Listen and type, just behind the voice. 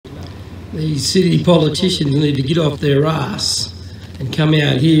These city politicians need to get off their ass and come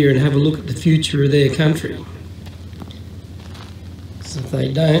out here and have a look at the future of their country. So if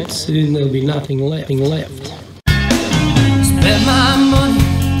they don't, soon there'll be nothing left. Spend my money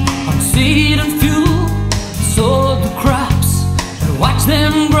on seed and fuel, sowed the crops and watch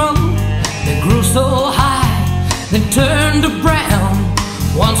them grow. They grew so high, then turned to brown.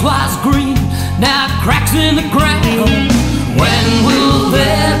 Once was green, now cracks in the ground. When will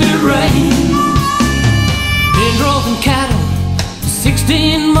there be rain? Been droving cattle for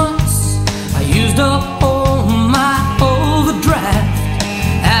 16 months. I used up all my overdraft.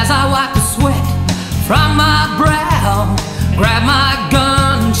 As I wipe the sweat from my brow, grab my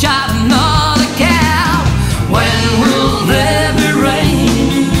gun and shot another cow. When will there be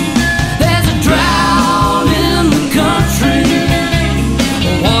rain? There's a drought in the country.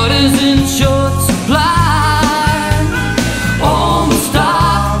 Water's in short supply. All my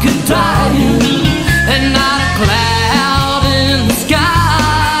stock are dying, and not a cloud in the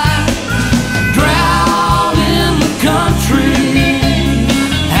sky. Drought in the country.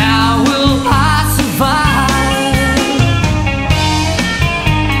 How will I survive?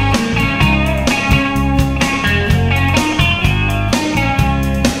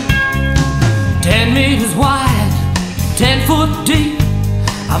 10 meters wide, 10 foot deep.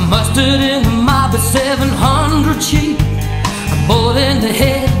 I mustered in the mob at 700 sheep. A bullet in the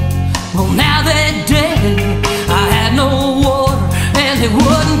head, well now they're dead. I had no water and they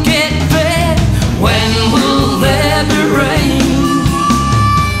wouldn't get fed. When will there be rain?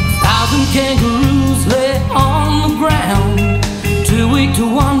 1,000 kangaroos lay on the ground, too weak to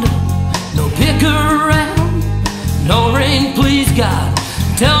wander, no pick around. No rain, please God,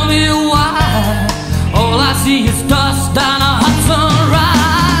 tell me why. All I see is dust on a hot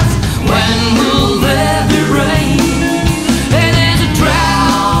sunrise. When will there be rain? And there's a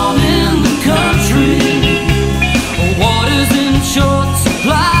drought in the country. Water's in short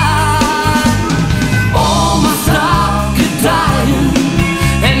supply. All my stock are dying,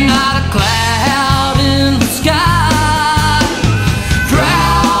 and not a cloud in the sky.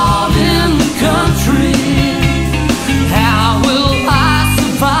 Drought in the country. How will I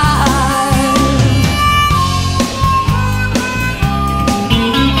survive?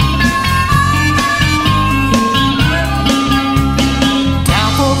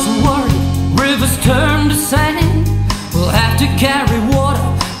 Town folks are worried, rivers turn to sand. We'll have to carry